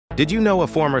Did you know a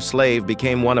former slave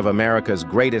became one of America's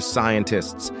greatest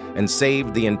scientists and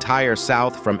saved the entire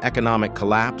South from economic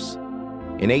collapse?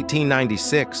 In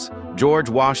 1896, George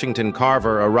Washington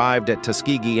Carver arrived at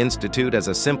Tuskegee Institute as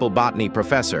a simple botany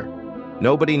professor.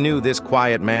 Nobody knew this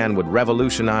quiet man would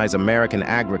revolutionize American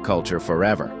agriculture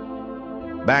forever.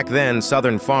 Back then,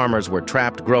 Southern farmers were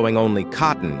trapped growing only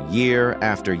cotton year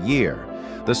after year.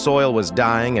 The soil was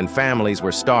dying and families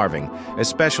were starving,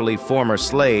 especially former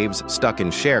slaves stuck in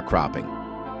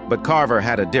sharecropping. But Carver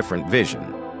had a different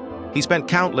vision. He spent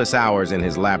countless hours in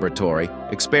his laboratory,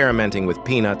 experimenting with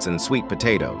peanuts and sweet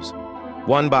potatoes.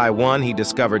 One by one, he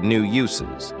discovered new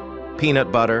uses: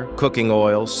 peanut butter, cooking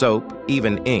oil, soap,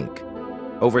 even ink.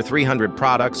 Over 300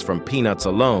 products from peanuts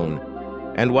alone,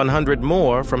 and 100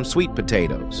 more from sweet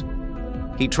potatoes.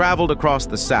 He traveled across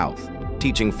the South,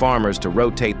 teaching farmers to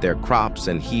rotate their crops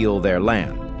and heal their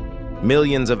land.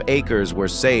 Millions of acres were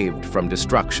saved from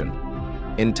destruction.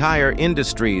 Entire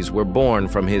industries were born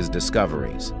from his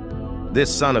discoveries.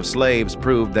 This son of slaves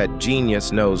proved that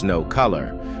genius knows no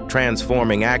color,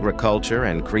 transforming agriculture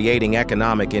and creating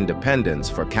economic independence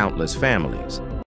for countless families.